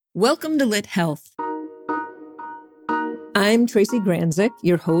Welcome to Lit Health. I'm Tracy Granzik,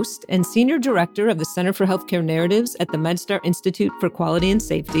 your host and Senior Director of the Center for Healthcare Narratives at the MedStar Institute for Quality and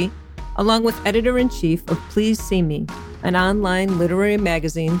Safety, along with Editor-in-Chief of Please See Me, an online literary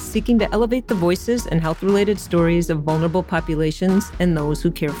magazine seeking to elevate the voices and health-related stories of vulnerable populations and those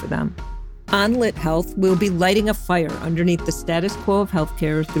who care for them. On Lit Health, we'll be lighting a fire underneath the status quo of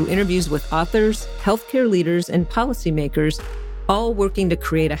healthcare through interviews with authors, healthcare leaders, and policymakers, all working to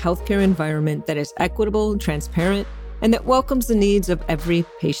create a healthcare environment that is equitable, transparent, and that welcomes the needs of every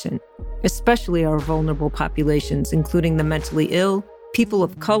patient, especially our vulnerable populations, including the mentally ill, people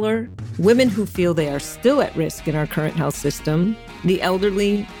of color, women who feel they are still at risk in our current health system, the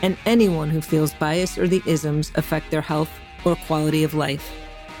elderly, and anyone who feels bias or the isms affect their health or quality of life.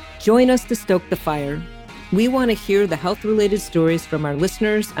 Join us to stoke the fire. We want to hear the health-related stories from our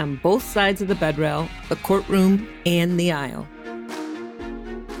listeners on both sides of the bedrail, the courtroom, and the aisle.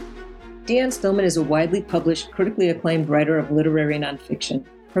 Deanne Stillman is a widely published, critically acclaimed writer of literary nonfiction.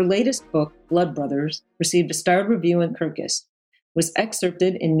 Her latest book, Blood Brothers, received a starred review in Kirkus, was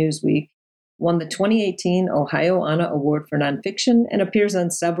excerpted in Newsweek, won the 2018 Ohio Anna Award for Nonfiction, and appears on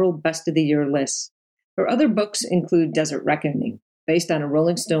several Best of the Year lists. Her other books include Desert Reckoning, based on a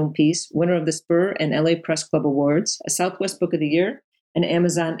Rolling Stone piece, winner of the Spur and LA Press Club Awards, a Southwest Book of the Year, an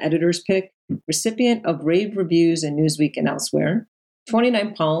Amazon Editor's Pick, recipient of rave reviews in Newsweek and elsewhere.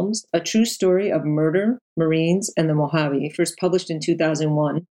 29 Palms, a true story of murder, Marines, and the Mojave, first published in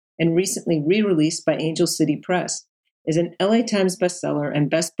 2001 and recently re-released by Angel City Press, is an LA Times bestseller and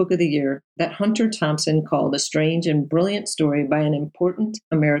Best Book of the Year that Hunter Thompson called a strange and brilliant story by an important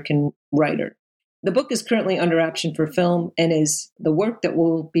American writer. The book is currently under option for film and is the work that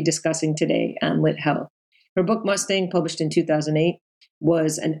we'll be discussing today on Lit Health. Her book Mustang, published in 2008,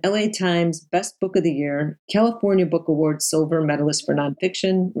 was an LA Times Best Book of the Year, California Book Award Silver Medalist for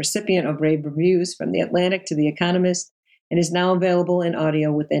Nonfiction, recipient of rave reviews from The Atlantic to The Economist, and is now available in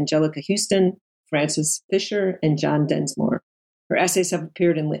audio with Angelica Houston, Frances Fisher, and John Densmore. Her essays have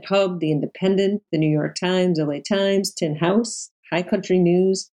appeared in Lit Hub, The Independent, The New York Times, LA Times, Tin House, High Country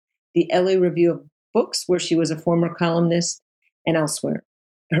News, the LA Review of Books, where she was a former columnist, and elsewhere.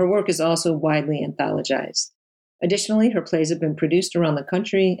 Her work is also widely anthologized. Additionally, her plays have been produced around the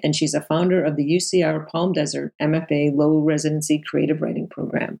country, and she's a founder of the UCR Palm Desert MFA Low Residency Creative Writing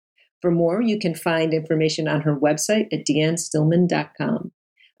Program. For more, you can find information on her website at deannestillman.com.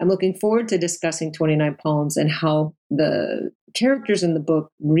 I'm looking forward to discussing 29 Palms and how the characters in the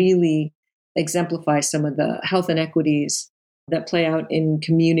book really exemplify some of the health inequities that play out in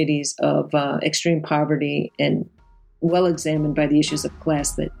communities of extreme poverty and well examined by the issues of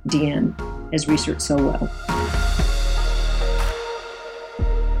class that Deanne has researched so well.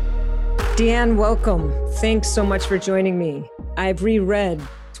 Deanne, welcome. Thanks so much for joining me. I've reread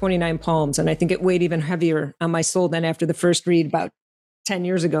 29 Palms, and I think it weighed even heavier on my soul than after the first read about 10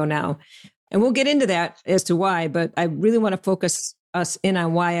 years ago now. And we'll get into that as to why, but I really want to focus us in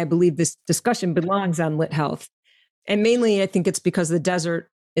on why I believe this discussion belongs on Lit Health. And mainly, I think it's because the desert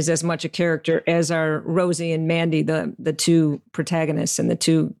is as much a character as are Rosie and Mandy, the two protagonists and the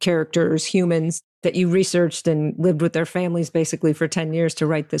two characters, humans, that you researched and lived with their families basically for 10 years to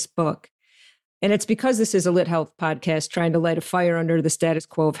write this book. And it's because this is a Lit Health podcast trying to light a fire under the status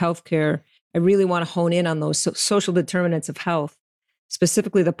quo of healthcare. I really want to hone in on those social determinants of health,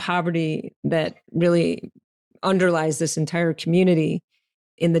 specifically the poverty that really underlies this entire community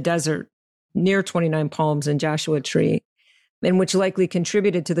in the desert near 29 Palms and Joshua Tree, and which likely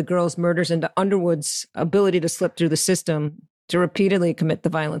contributed to the girls' murders and to Underwood's ability to slip through the system to repeatedly commit the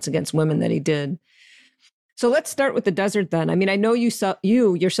violence against women that he did. So let's start with the desert then. I mean, I know you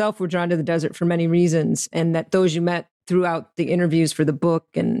yourself were drawn to the desert for many reasons, and that those you met throughout the interviews for the book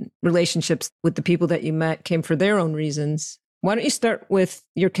and relationships with the people that you met came for their own reasons. Why don't you start with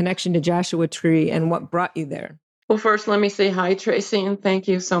your connection to Joshua Tree and what brought you there? Well, first, let me say hi, Tracy, and thank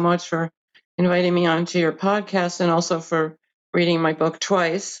you so much for inviting me onto your podcast and also for reading my book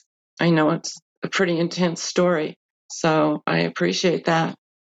twice. I know it's a pretty intense story, so I appreciate that.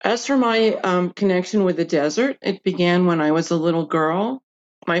 As for my connection with the desert, it began when I was a little girl.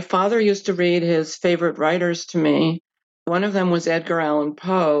 My father used to read his favorite writers to me. One of them was Edgar Allan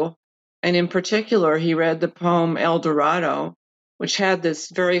Poe, and in particular, he read the poem El Dorado, which had this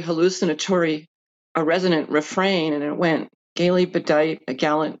very hallucinatory, a resonant refrain, and it went, "Gaily bedight, a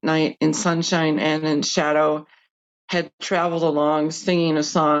gallant knight in sunshine and in shadow had traveled along singing a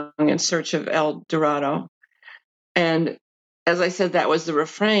song in search of El Dorado." And as I said, that was the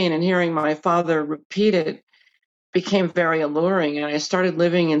refrain, and hearing my father repeat it became very alluring. And I started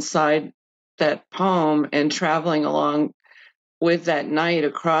living inside that poem and traveling along with that night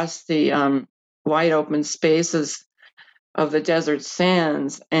across the wide open spaces of the desert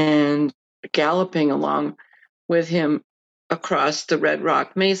sands and galloping along with him across the red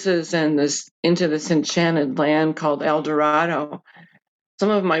rock mesas and this into this enchanted land called El Dorado. Some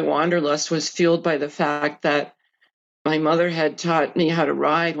of my wanderlust was fueled by the fact that my mother had taught me how to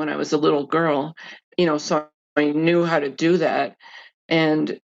ride when I was a little girl, so I knew how to do that.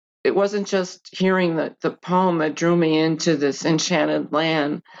 And it wasn't just hearing the poem that drew me into this enchanted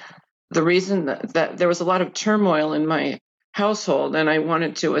land. The reason that there was a lot of turmoil in my household and I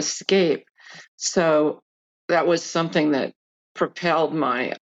wanted to escape. So that was something that propelled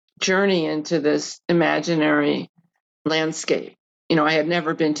my journey into this imaginary landscape. I had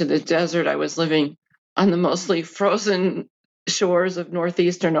never been to the desert. I was living on the mostly frozen shores of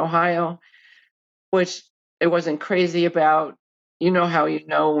northeastern Ohio, which it wasn't crazy about. How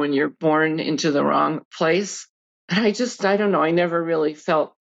when you're born into the wrong place. And I don't know, I never really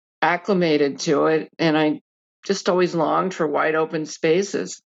felt acclimated to it. And I just always longed for wide open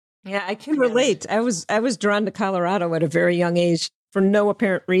spaces. Yeah, I can relate. I was drawn to Colorado at a very young age for no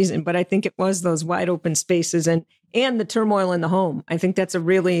apparent reason, but I think it was those wide open spaces and the turmoil in the home. I think that's a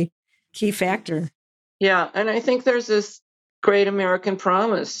really key factor. Yeah, and I think there's this great American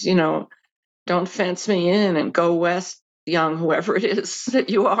promise, don't fence me in and go west, young, whoever it is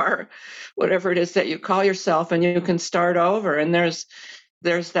that you are, whatever it is that you call yourself, and you can start over. And there's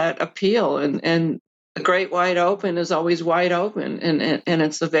that appeal, and the great wide open is always wide open, and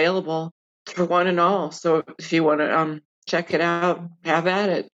it's available for one and all. So if you want to check it out, have at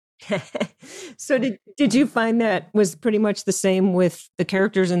it. So did you find that was pretty much the same with the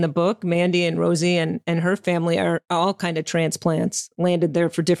characters in the book? Mandy and Rosie and her family are all kind of transplants, landed there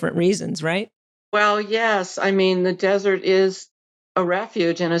for different reasons, right? Well, yes. I mean, the desert is a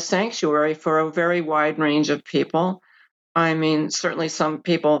refuge and a sanctuary for a very wide range of people. I mean, certainly some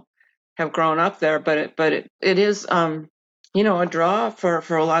people have grown up there, but it is a draw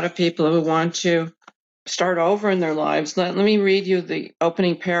for a lot of people who want to start over in their lives. Let me read you the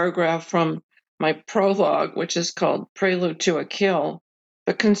opening paragraph from my prologue, which is called Prelude to a Kill.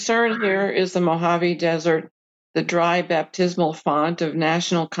 The concern here is the Mojave Desert, the dry baptismal font of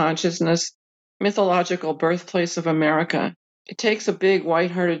national consciousness, mythological birthplace of America. It takes a big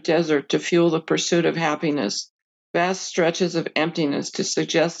white-hearted desert to fuel the pursuit of happiness, vast stretches of emptiness to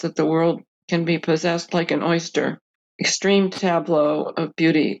suggest that the world can be possessed like an oyster, extreme tableau of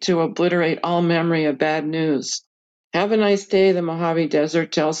beauty to obliterate all memory of bad news. Have a nice day, the Mojave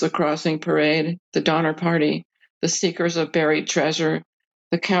Desert tells the crossing parade, the Donner Party, the seekers of buried treasure,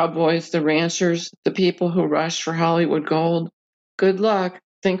 the cowboys, the ranchers, the people who rush for Hollywood gold. Good luck.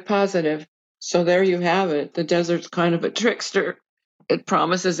 Think positive. So there you have it. The desert's kind of a trickster. It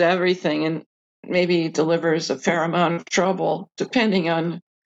promises everything and maybe delivers a fair amount of trouble, depending on,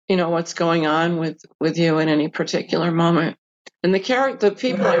 what's going on with you in any particular moment. And the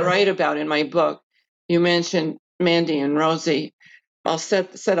people I write about in my book, you mentioned Mandy and Rosie. I'll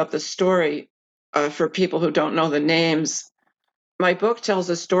set up the story for people who don't know the names. My book tells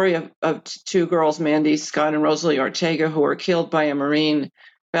the story of two girls, Mandy Scott and Rosalie Ortega, who were killed by a Marine,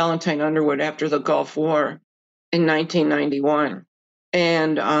 Valentine Underwood, after the Gulf War in 1991.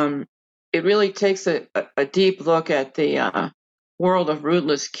 And it really takes a deep look at the world of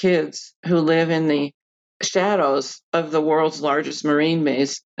rootless kids who live in the shadows of the world's largest Marine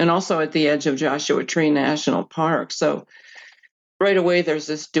base and also at the edge of Joshua Tree National Park. So right away, there's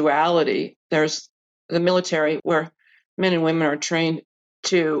this duality. There's the military where men and women are trained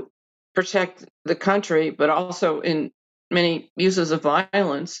to protect the country, but also in many uses of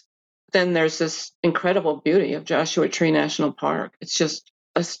violence. Then there's this incredible beauty of Joshua Tree National Park. It's just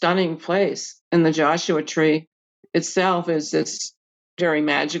a stunning place. And the Joshua Tree itself is this very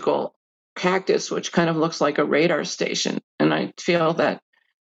magical cactus, which kind of looks like a radar station. And I feel that,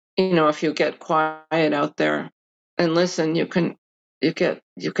 if you get quiet out there and listen, you can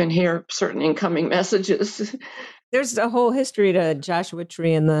hear certain incoming messages. There's a whole history to Joshua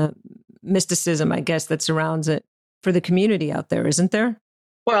Tree and the mysticism, I guess, that surrounds it for the community out there, isn't there?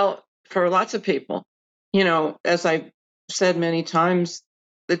 Well, for lots of people, as I've said many times,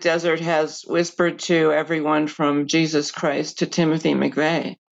 the desert has whispered to everyone from Jesus Christ to Timothy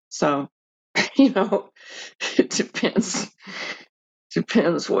McVeigh. So, it depends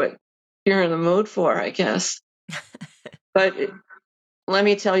what you're in the mood for, I guess. But let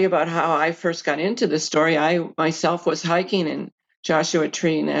me tell you about how I first got into this story. I myself was hiking in Joshua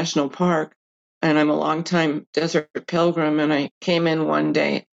Tree National Park, and I'm a longtime desert pilgrim. And I came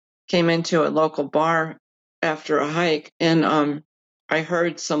into a local bar after a hike, and I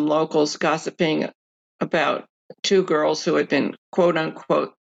heard some locals gossiping about two girls who had been quote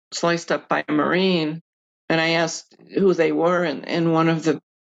unquote sliced up by a Marine, and I asked who they were, and one of the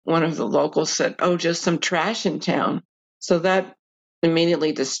locals said, "Oh, just some trash in town." So that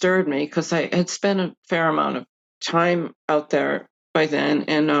immediately disturbed me because I had spent a fair amount of time out there by then,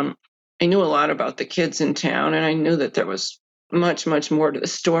 and I knew a lot about the kids in town, and I knew that there was much, much more to the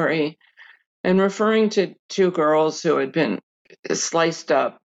story. And referring to two girls who had been sliced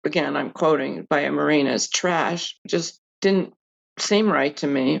up, again, I'm quoting, by a Marine as trash, just didn't seem right to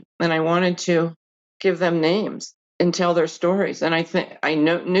me. And I wanted to give them names and tell their stories. And I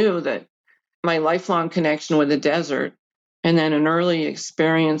knew that my lifelong connection with the desert and then an early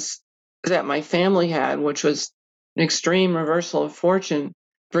experience that my family had, which was an extreme reversal of fortune,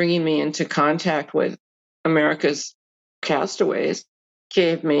 bringing me into contact with America's castaways,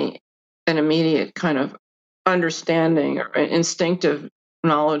 gave me an immediate kind of understanding or instinctive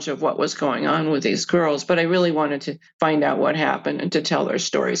knowledge of what was going on with these girls. But I really wanted to find out what happened and to tell their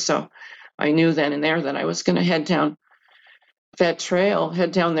stories. So I knew then and there that I was going to head down their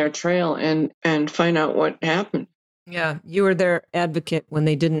trail and find out what happened. Yeah, you were their advocate when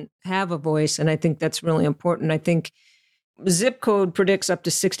they didn't have a voice. And I think that's really important. I think zip code predicts up to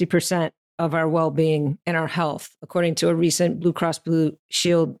 60% of our well-being and our health, according to a recent Blue Cross Blue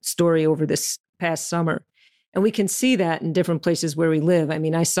Shield story over this past summer. And we can see that in different places where we live. I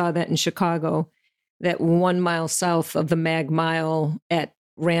mean, I saw that in Chicago, that 1 mile south of the Mag Mile at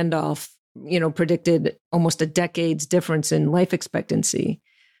Randolph, predicted almost a decade's difference in life expectancy.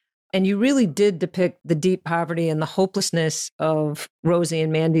 And you really did depict the deep poverty and the hopelessness of Rosie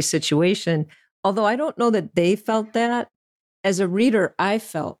and Mandy's situation. Although I don't know that they felt that. As a reader, I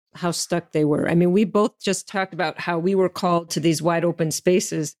felt how stuck they were. I mean, we both just talked about how we were called to these wide open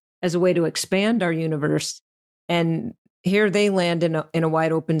spaces as a way to expand our universe. And here they land in a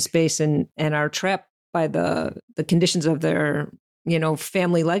wide open space and are trapped by the conditions of their,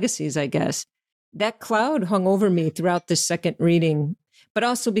 family legacies, I guess. That cloud hung over me throughout this second reading, but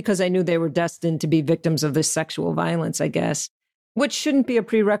also because I knew they were destined to be victims of this sexual violence, I guess, which shouldn't be a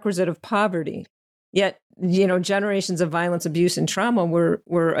prerequisite of poverty. Yet, generations of violence, abuse, and trauma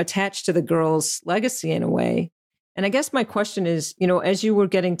were attached to the girls' legacy in a way. And I guess my question is, as you were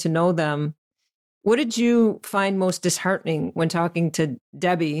getting to know them, what did you find most disheartening when talking to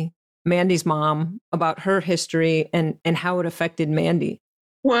Debbie, Mandy's mom, about her history and how it affected Mandy?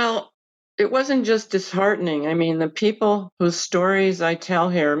 Well, it wasn't just disheartening. I mean, the people whose stories I tell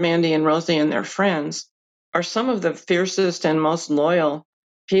here, Mandy and Rosie and their friends, are some of the fiercest and most loyal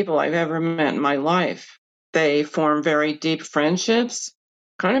people I've ever met in my life. They form very deep friendships,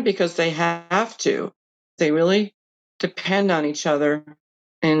 kind of because they have to. They really depend on each other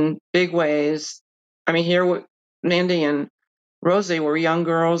in big ways. I mean, Mandy and Rosie were young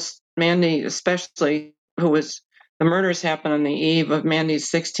girls, Mandy especially, the murders happened on the eve of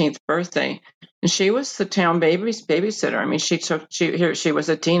Mandy's 16th birthday. And she was the town babysitter. I mean, she was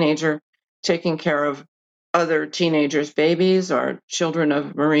a teenager taking care of other teenagers' babies or children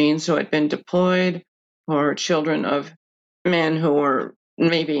of Marines who had been deployed or children of men who were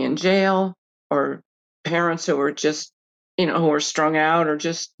maybe in jail or parents who were just, who were strung out or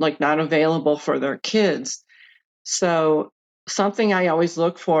just like not available for their kids. So something I always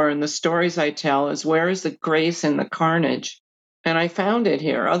look for in the stories I tell is where is the grace in the carnage? And I found it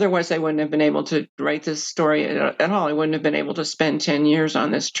here. Otherwise, I wouldn't have been able to write this story at all. I wouldn't have been able to spend 10 years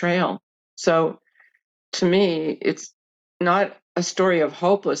on this trail. So to me, it's not a story of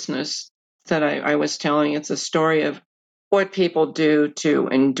hopelessness that I was telling. It's a story of what people do to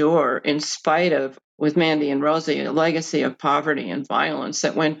endure in spite of, with Mandy and Rosie, a legacy of poverty and violence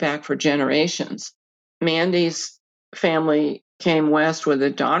that went back for generations. Mandy's family came west with the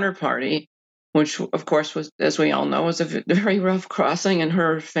Donner Party, which, of course, was, as we all know, was a very rough crossing, and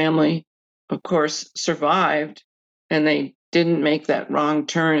her family, of course, survived, and they didn't make that wrong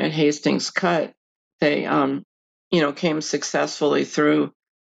turn at Hastings Cut. They, came successfully through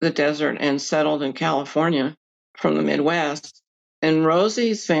the desert and settled in California from the Midwest. And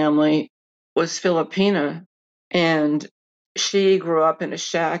Rosie's family was Filipina, and she grew up in a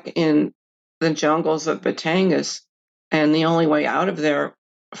shack in the jungles of Batangas. And the only way out of there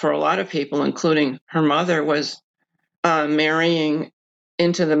for a lot of people, including her mother, was marrying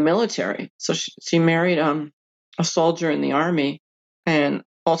into the military. So she married a soldier in the army and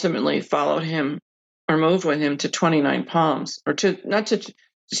ultimately followed him or moved with him to 29 Palms,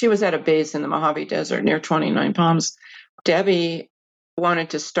 she was at a base in the Mojave Desert near 29 Palms. Debbie wanted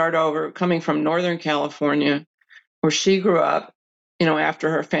to start over coming from Northern California, where she grew up, after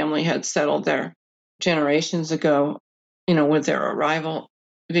her family had settled there generations ago, with their arrival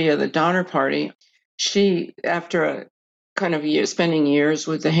via the Donner Party. she, after a kind of spending years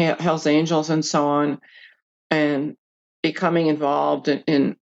with the Hells Angels and so on, and becoming involved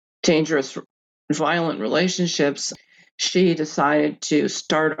in dangerous, violent relationships, she decided to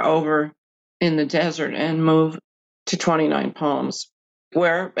start over in the desert and move to 29 Palms,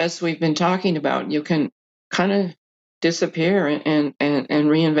 where, as we've been talking about, you can kind of disappear and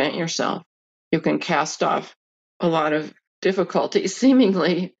reinvent yourself. You can cast off a lot of difficulties,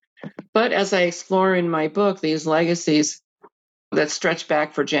 seemingly. But as I explore in my book, these legacies that stretch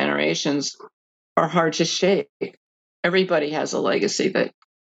back for generations are hard to shake. Everybody has a legacy that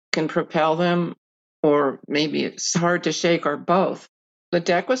can propel them, or maybe it's hard to shake, or both. The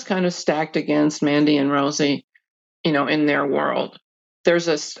deck was kind of stacked against Mandy and Rosie, in their world. There's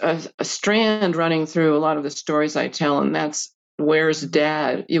a strand running through a lot of the stories I tell, and that's where's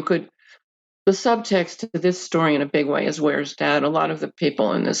Dad? The subtext to this story in a big way is where's Dad? A lot of the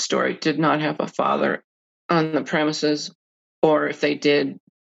people in this story did not have a father on the premises, or if they did,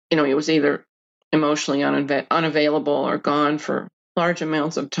 he was either emotionally unavailable or gone for large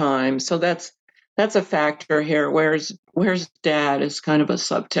amounts of time. So that's a factor here. Where's Dad is kind of a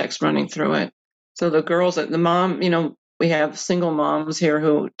subtext running through it. So the girls, the mom, we have single moms here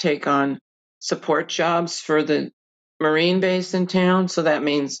who take on support jobs for the Marine base in town. So that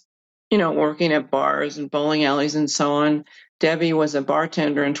means, working at bars and bowling alleys and so on. Debbie was a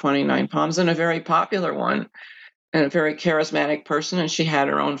bartender in 29 Palms, and a very popular one, and a very charismatic person, and she had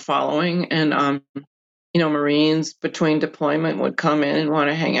her own following. And Marines between deployment would come in and want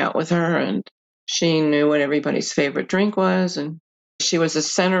to hang out with her, and she knew what everybody's favorite drink was, and she was the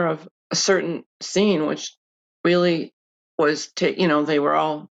center of a certain scene, which really was, they were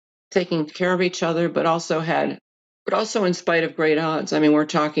all taking care of each other, but also in spite of great odds. I mean, we're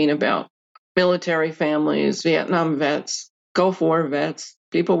talking about military families, Vietnam vets, Gulf War vets,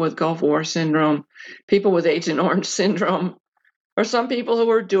 people with Gulf War syndrome, people with Agent Orange syndrome, or some people who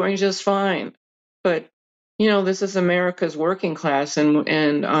were doing just fine. But, this is America's working class,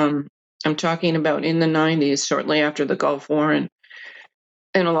 and I'm talking about in the 90s, shortly after the Gulf War. And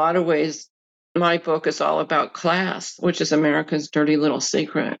in a lot of ways, my book is all about class, which is America's dirty little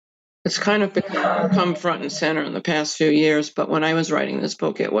secret. It's kind of become front and center in the past few years, but when I was writing this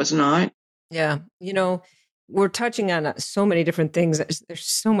book, it was not. Yeah. We're touching on so many different things. There's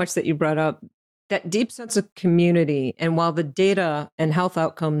so much that you brought up. That deep sense of community. And while the data and health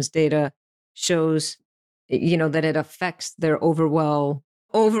outcomes data shows, that it affects their overall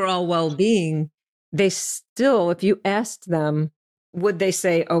well-being, they still, if you asked them, would they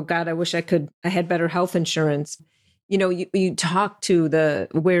say, oh God, I wish I had better health insurance? You talk to the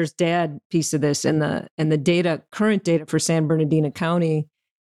where's Dad piece of this, and the current data for San Bernardino County,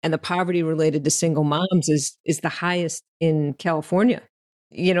 and the poverty related to single moms is the highest in California.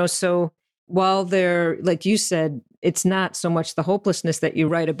 So while they're, like you said, it's not so much the hopelessness that you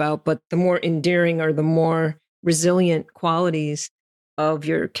write about, but the more endearing or the more resilient qualities of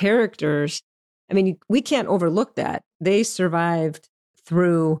your characters. I mean, we can't overlook that. They survived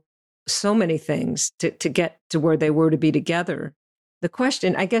through so many things to get to where they were to be together. The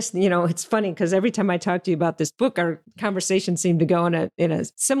question, I guess, it's funny because every time I talk to you about this book, our conversation seemed to go in a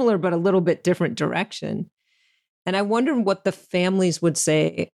similar but a little bit different direction. And I wonder what the families would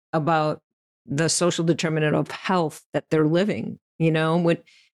say about the social determinant of health that they're living, with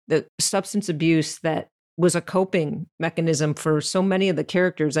the substance abuse that was a coping mechanism for so many of the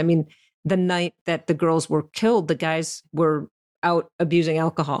characters. I mean, the night that the girls were killed, the guys were out abusing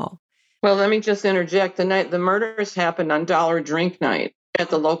alcohol. Well, let me just interject. The night the murders happened on Dollar Drink Night at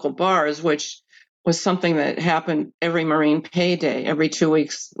the local bars, which was something that happened every Marine payday, every 2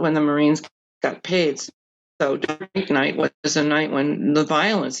 weeks when the Marines got paid. So Drink Night was a night when the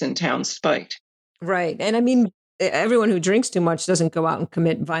violence in town spiked. Right. And I mean, everyone who drinks too much doesn't go out and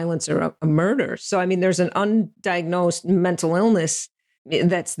commit violence or a murder. So, I mean, there's an undiagnosed mental illness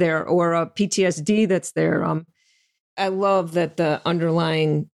that's there, or a PTSD that's there. I love that the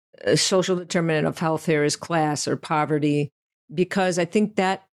underlying social determinant of health here is class or poverty, because I think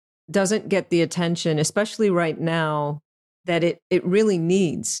that doesn't get the attention, especially right now, that it really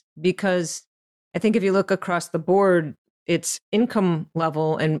needs. Because I think if you look across the board, it's income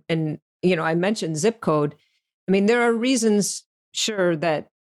level and I mentioned zip code. I mean, there are reasons, sure, that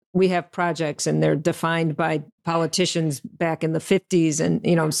we have projects and they're defined by politicians back in the 50s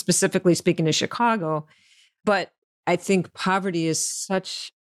and, specifically speaking to Chicago. But I think poverty is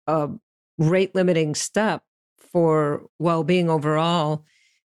such a rate limiting step for well-being overall,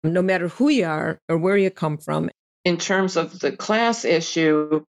 no matter who you are or where you come from. In terms of the class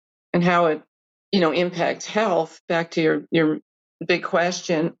issue and how it, impacts health, back to your big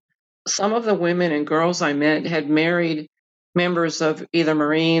question, some of the women and girls I met had married members of either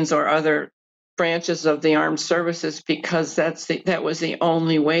Marines or other branches of the armed services because that was the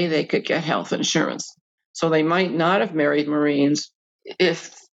only way they could get health insurance. So they might not have married Marines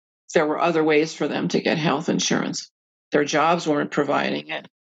if there were other ways for them to get health insurance. Their jobs weren't providing it.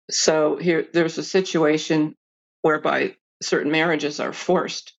 So there's a situation whereby certain marriages are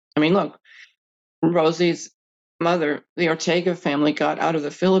forced. I mean, look, Rosie's mother, the Ortega family, got out of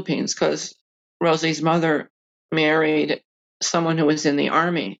the Philippines because Rosie's mother married someone who was in the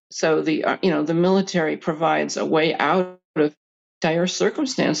army. So the military provides a way out of dire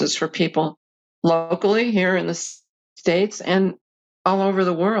circumstances for people locally here in the States and all over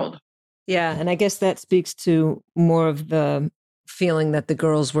the world. Yeah, and I guess that speaks to more of the feeling that the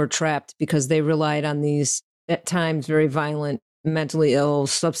girls were trapped because they relied on these, at times, very violent, mentally ill,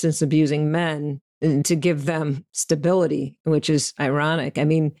 substance abusing men to give them stability, which is ironic. I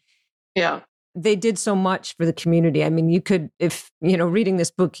mean, yeah, they did so much for the community. I mean, you could, if, reading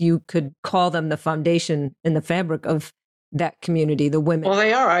this book, you could call them the foundation and the fabric of that community, the women. Well,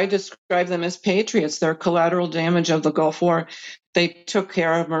 they are. I describe them as patriots. They're collateral damage of the Gulf War. They took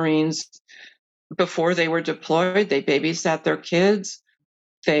care of Marines before they were deployed. They babysat their kids.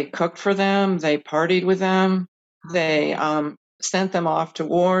 They cooked for them. They partied with them. They sent them off to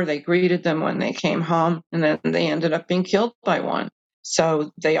war. They greeted them when they came home, and then they ended up being killed by one.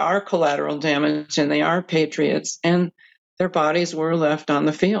 So they are collateral damage, and they are patriots, and their bodies were left on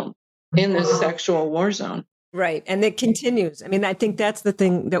the field in this sexual war zone. Right. And it continues. I mean, I think that's the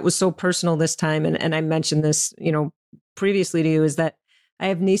thing that was so personal this time. And I mentioned this, previously to you, is that I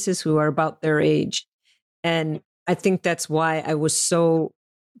have nieces who are about their age. And I think that's why I was so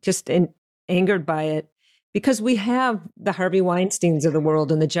just angered by it, because we have the Harvey Weinsteins of the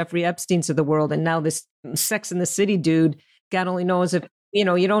world and the Jeffrey Epsteins of the world. And now this Sex and the City dude, God only knows if,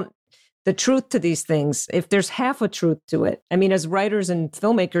 the truth to these things, if there's half a truth to it. I mean, as writers and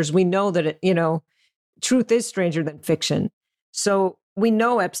filmmakers, we know that truth is stranger than fiction. So we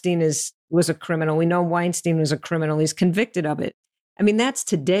know Epstein was a criminal. We know Weinstein was a criminal. He's convicted of it. I mean, that's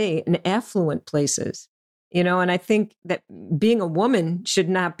today in affluent places, and I think that being a woman should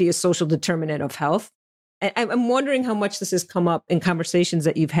not be a social determinant of health. I'm wondering how much this has come up in conversations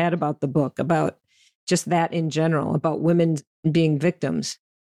that you've had about the book, about just that in general, about women being victims.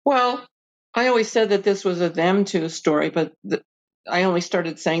 Well, I always said that this was a them too story, but I only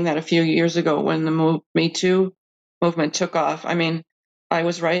started saying that a few years ago when the Me Too movement took off. I mean, I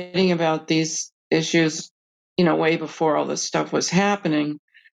was writing about these issues, way before all this stuff was happening.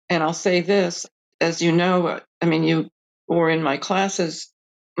 And I'll say this, as you know, I mean, you were in my classes,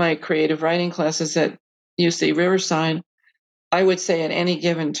 my creative writing classes at UC Riverside. I would say at any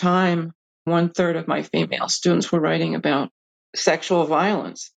given time, 1/3 of my female students were writing about sexual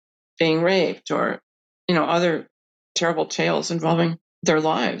violence, being raped, or, other terrible tales involving their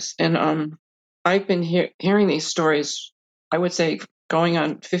lives. And I've been hearing these stories, I would say, going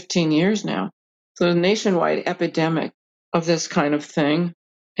on 15 years now. So a nationwide epidemic of this kind of thing.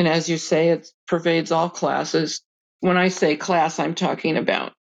 And as you say, it pervades all classes. When I say class, I'm talking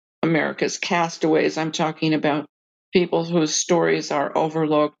about America's castaways. I'm talking about people whose stories are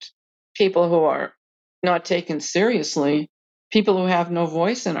overlooked, people who are not taken seriously, people who have no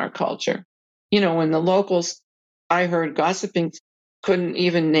voice in our culture. When the locals, I heard gossiping, couldn't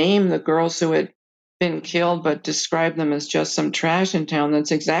even name the girls who had been killed, but described them as just some trash in town.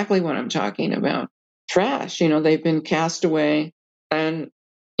 That's exactly what I'm talking about. Trash. They've been cast away and,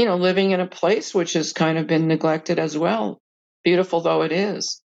 living in a place which has kind of been neglected as well, beautiful though it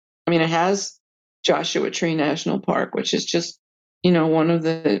is. I mean, it has Joshua Tree National Park, which is just, one of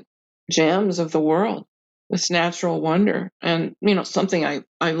the gems of the world. This natural wonder. And, something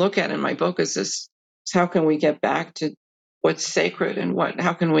I look at in my book is this, is how can we get back to what's sacred and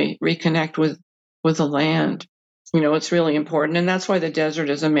how can we reconnect with the land? It's really important. And that's why the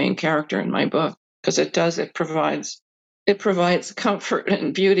desert is a main character in my book, because it provides comfort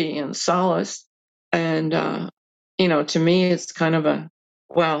and beauty and solace. And, to me, it's kind of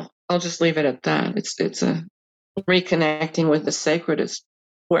I'll just leave it at that. It's a reconnecting with the sacred is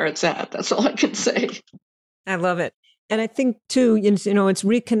where it's at. That's all I can say. I love it. And I think too, it's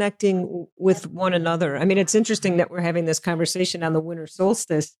reconnecting with one another. I mean, it's interesting that we're having this conversation on the winter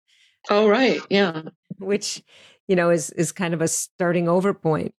solstice. Oh, right. Yeah. Which, is kind of a starting over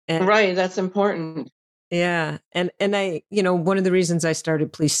point. And, right. That's important. Yeah. And I, one of the reasons I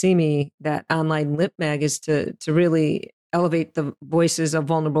started Please See Me, that online lit mag, is to really elevate the voices of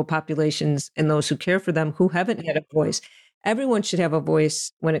vulnerable populations and those who care for them who haven't had a voice. Everyone should have a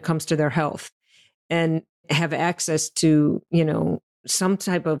voice when it comes to their health and have access to, some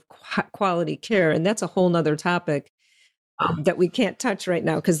type of quality care. And that's a whole nother topic that we can't touch right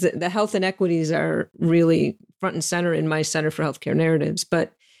now, because the health inequities are really front and center in my Center for Healthcare Narratives.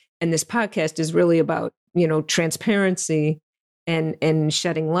 And this podcast is really about, transparency and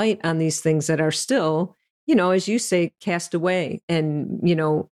shedding light on these things that are still, as you say, cast away. And,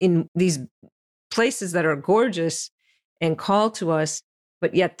 in these places that are gorgeous and call to us,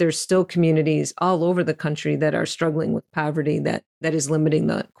 but yet there's still communities all over the country that are struggling with poverty that is limiting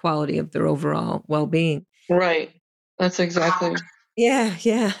the quality of their overall well-being. Right. That's exactly. Yeah.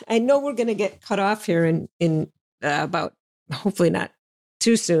 Yeah. I know we're going to get cut off here in about, hopefully not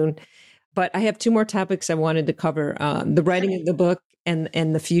too soon, but I have two more topics I wanted to cover, the writing of the book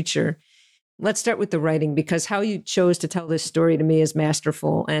and the future. Let's start with the writing, because how you chose to tell this story to me is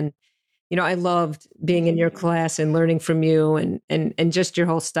masterful. And, I loved being in your class and learning from you and just your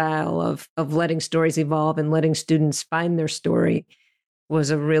whole style of letting stories evolve and letting students find their story was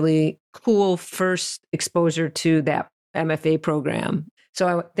a really cool first exposure to that MFA program.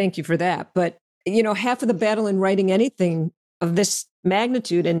 So I thank you for that. But, half of the battle in writing anything of this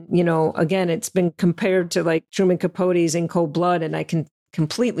magnitude, and, again, it's been compared to like Truman Capote's In Cold Blood, and I can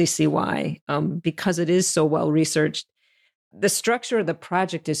completely see why, because it is so well researched. The structure of the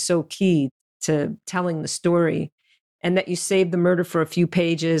project is so key to telling the story, and that you save the murder for a few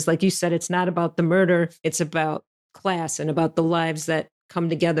pages. Like you said, it's not about the murder, it's about class and about the lives that come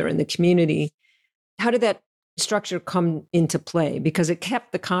together in the community. How did that structure come into play? Because it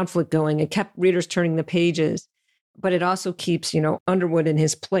kept the conflict going, it kept readers turning the pages, but it also keeps, Underwood in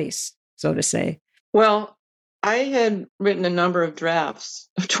his place, so to say. Well, I had written a number of drafts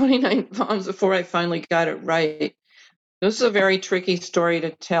of 29 poems before I finally got it right. This is a very tricky story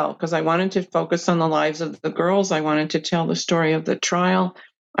to tell because I wanted to focus on the lives of the girls. I wanted to tell the story of the trial.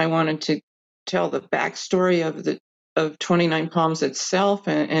 I wanted to tell the backstory of 29 Palms itself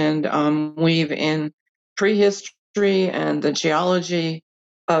and weave in prehistory and the geology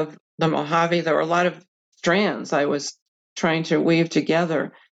of the Mojave. There were a lot of strands I was trying to weave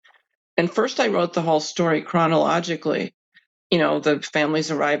together. And first I wrote the whole story chronologically. The families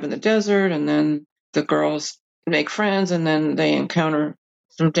arrive in the desert, and then the girls make friends, and then they encounter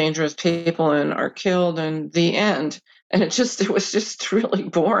some dangerous people and are killed, and the end. And it was just really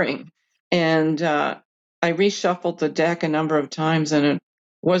boring. And I reshuffled the deck a number of times, and it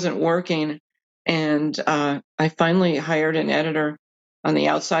wasn't working. And I finally hired an editor on the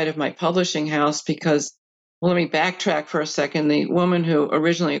outside of my publishing house because, well, let me backtrack for a second. The woman who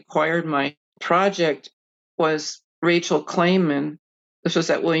originally acquired my project was Rachel Kleinman. This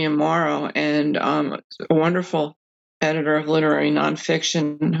was at William Morrow, and a wonderful editor of literary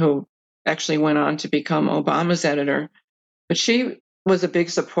nonfiction who actually went on to become Obama's editor. But she was a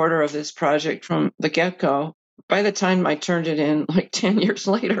big supporter of this project from the get-go. By the time I turned it in, like 10 years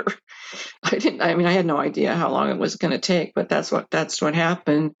later, I had no idea how long it was going to take, but that's what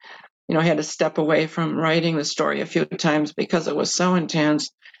happened. I had to step away from writing the story a few times because it was so intense.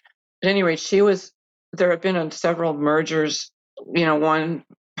 At any rate, there have been several mergers, one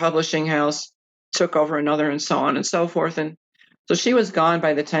publishing house took over another and so on and so forth. And so she was gone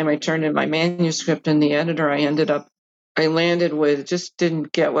by the time I turned in my manuscript, and the editor I landed with just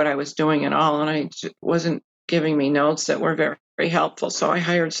didn't get what I was doing at all. And I wasn't giving me notes that were very, very helpful. So I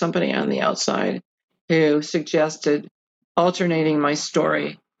hired somebody on the outside who suggested alternating my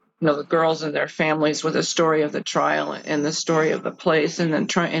story, the girls and their families, with the story of the trial and the story of the place, and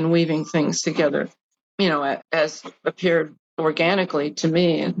then weaving things together, as appeared organically to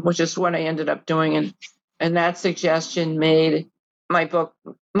me, which is what I ended up doing. And that suggestion made my book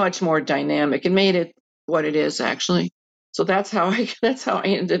much more dynamic. It made it what it is, actually. So that's how I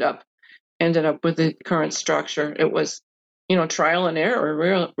ended up with the current structure. It was, trial and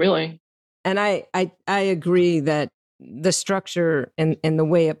error, really. And I agree that the structure and the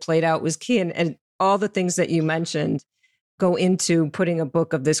way it played out was key. And all the things that you mentioned go into putting a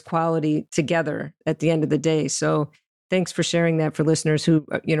book of this quality together at the end of the day. So thanks for sharing that for listeners who,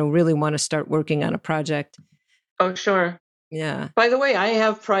 really want to start working on a project. Oh, sure. Yeah. By the way, I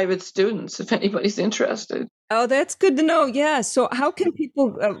have private students if anybody's interested. Oh, that's good to know. Yeah. So how can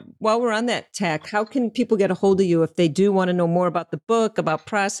people, while we're on that tack, how can people get a hold of you if they do want to know more about the book, about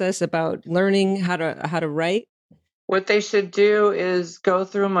process, about learning how to write? What they should do is go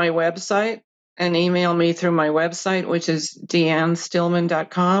through my website and email me through my website, which is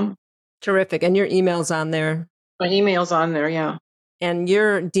deannstillman.com. Terrific. And your email's on there? My email's on there, yeah. And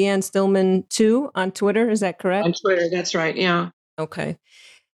you're Deanne Stillman 2 on Twitter, is that correct? On Twitter, that's right, yeah. Okay.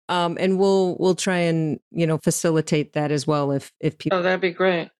 And we'll try and, facilitate that as well if people. Oh, that'd be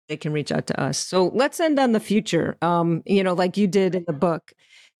great. They can reach out to us. So let's end on the future. Like you did in the book,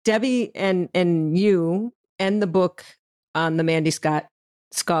 Debbie and you end the book on the Mandy Scott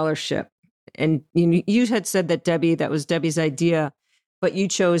Scholarship. And you had said that was Debbie's idea, but you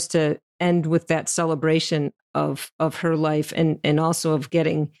chose to end with that celebration of her life and also of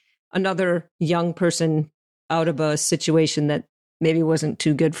getting another young person out of a situation that maybe wasn't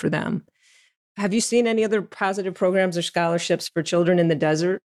too good for them. Have you seen any other positive programs or scholarships for children in the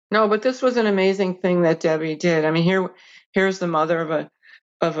desert? No, but this was an amazing thing that Debbie did. I mean, here's the mother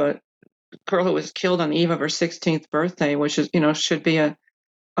of a girl who was killed on the eve of her 16th birthday, which is, should be a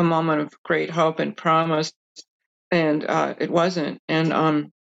moment of great hope and promise. And it wasn't.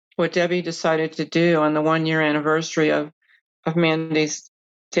 And what Debbie decided to do on the 1-year anniversary of Mandy's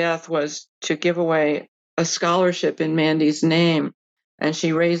death was to give away a scholarship in Mandy's name. And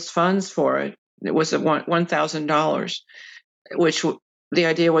she raised funds for it. It was $1,000, which the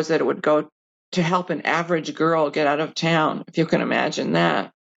idea was that it would go to help an average girl get out of town, if you can imagine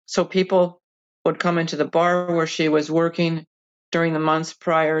that. So people would come into the bar where she was working during the months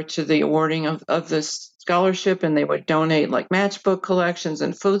prior to the awarding of this scholarship, and they would donate like matchbook collections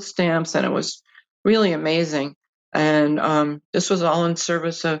and food stamps, and it was really amazing. And this was all in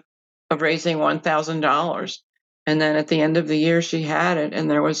service of raising $1,000. And then at the end of the year, she had it,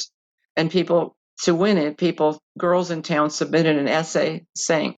 and people, to win it, girls in town submitted an essay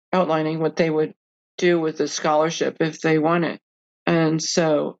outlining what they would do with the scholarship if they won it. And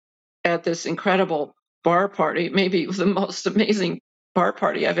so at this incredible bar party, maybe the most amazing bar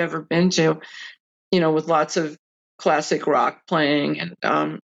party I've ever been to, with lots of classic rock playing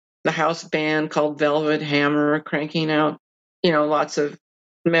and the house band called Velvet Hammer cranking out, lots of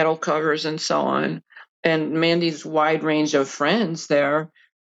metal covers and so on. And Mandy's wide range of friends there,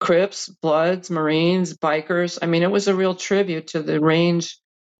 Crips, Bloods, Marines, bikers. I mean, it was a real tribute to the range,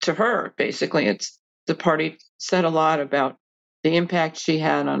 to her, basically. The party said a lot about the impact she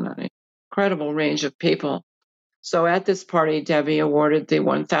had on an incredible range of people. So at this party, Debbie awarded the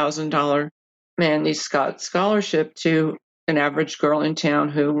 $1,000 Mandy Scott Scholarship to an average girl in town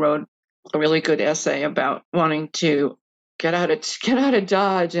who wrote a really good essay about wanting to get out of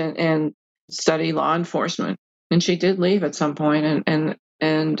Dodge and study law enforcement. And she did leave at some point, and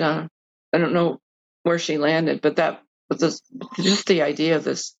I don't know where she landed, but that was just the idea of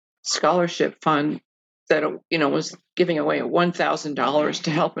this scholarship fund that was giving away $1,000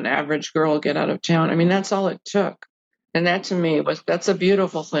 to help an average girl get out of town. I mean, that's all it took, and that to me that's a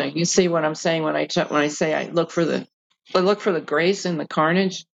beautiful thing. You see what I'm saying when I say I look for the grace in the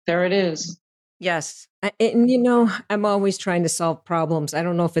carnage. There it is. Yes. And, I'm always trying to solve problems. I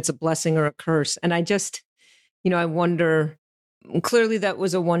don't know if it's a blessing or a curse. And I just, I wonder, clearly that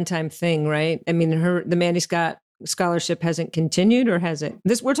was a one-time thing, right? I mean, the Mandy Scott Scholarship hasn't continued, or has it?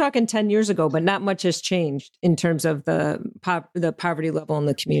 We're talking 10 years ago, but not much has changed in terms of the poverty level in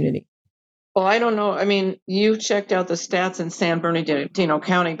the community. Well, I don't know. I mean, you checked out the stats in San Bernardino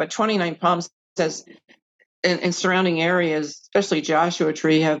County, but 29 Palms says in surrounding areas, especially Joshua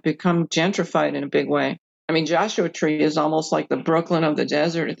Tree, have become gentrified in a big way. I mean, Joshua Tree is almost like the Brooklyn of the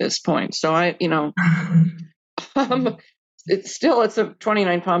desert at this point. So it's a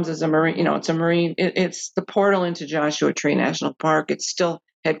 29 Palms is a marine, it's a marine, it's the portal into Joshua Tree National Park. It's still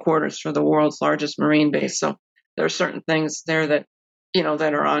headquarters for the world's largest marine base. So there are certain things there that,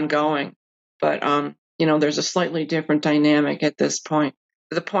 that are ongoing, but, there's a slightly different dynamic at this point.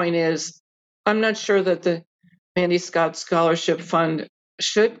 The point is, I'm not sure that the Mandy Scott Scholarship Fund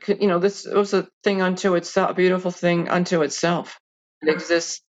should, this was a thing unto itself, a beautiful thing unto itself. It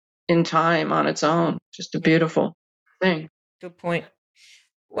exists in time on its own, just a beautiful thing. Good point.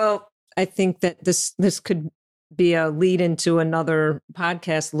 Well, I think that this could be a lead into another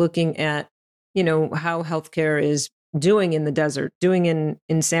podcast looking at, how healthcare is doing in the desert, doing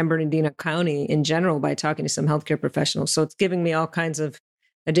in San Bernardino County in general by talking to some healthcare professionals. So it's giving me all kinds of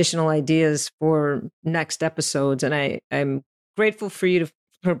additional ideas for next episodes. And I'm grateful for you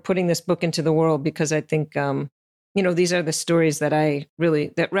for putting this book into the world, because I think, these are the stories that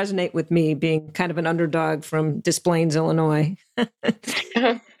that resonate with me, being kind of an underdog from Des Plaines, Illinois.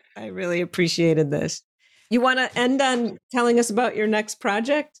 I really appreciated this. You want to end on telling us about your next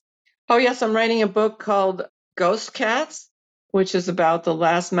project? Oh, yes. I'm writing a book called Ghost Cats, which is about the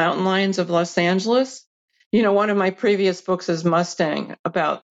last mountain lions of Los Angeles. One of my previous books is Mustang,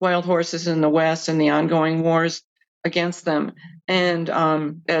 about wild horses in the West and the ongoing wars against them. And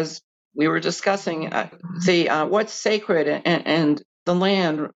as we were discussing, what's sacred and the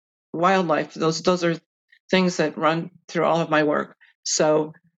land, wildlife, those are things that run through all of my work.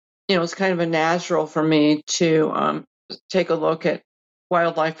 So it's kind of a natural for me to take a look at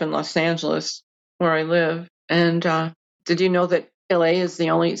wildlife in Los Angeles, where I live. And did you know that LA is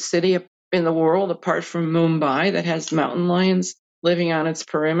the only city in the world, apart from Mumbai, that has mountain lions living on its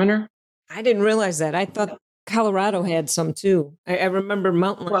perimeter? I didn't realize that. I thought Colorado had some too. I remember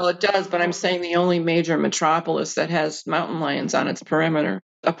mountain lions. Well, it does, but I'm saying the only major metropolis that has mountain lions on its perimeter,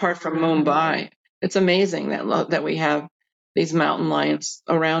 apart from Mumbai. It's amazing that we have these mountain lions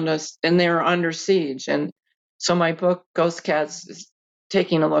around us, and they're under siege. And so my book, Ghost Cats, is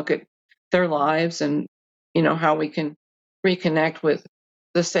taking a look at their lives and, how we can reconnect with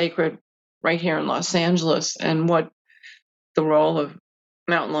the sacred right here in Los Angeles, and what the role of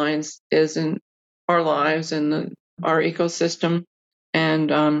mountain lions is in our lives and our ecosystem,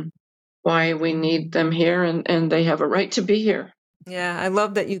 and why we need them here, and they have a right to be here. Yeah, I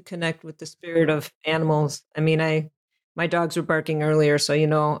love that you connect with the spirit of animals. I mean, my dogs were barking earlier, so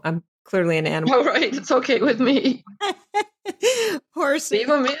I'm clearly an animal. All right, it's okay with me. Horse, leave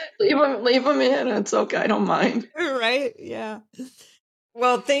them in. Leave them in. It's okay. I don't mind. Right? Yeah.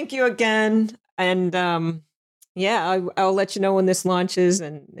 Well, thank you again, and I'll let you know when this launches,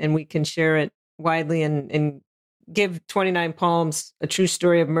 and we can share it widely and give 29 Palms, a true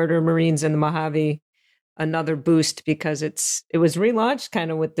story of murder Marines in the Mojave, another boost, because it was relaunched kind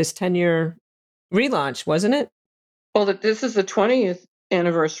of with this 10-year relaunch, wasn't it? Well, this is the 20th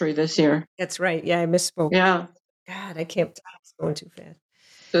anniversary this year. That's right. Yeah, I misspoke. Yeah. God, I can't. It's going too fast.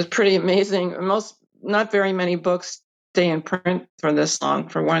 It's pretty amazing. Not very many books stay in print for this long,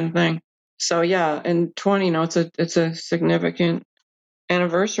 for one thing. So yeah, in 20, it's a significant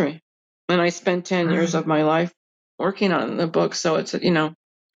anniversary. And I spent 10 years of my life working on the book, so it's just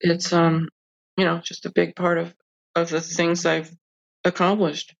a big part of the things I've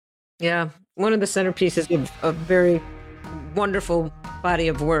accomplished. Yeah, one of the centerpieces of a very wonderful body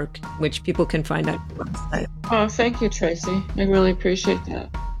of work, which people can find out. Oh, thank you, Tracy. I really appreciate that.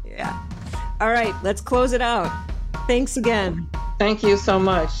 Yeah. All right, let's close it out. Thanks again. Thank you so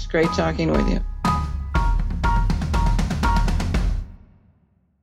much. Great talking with you.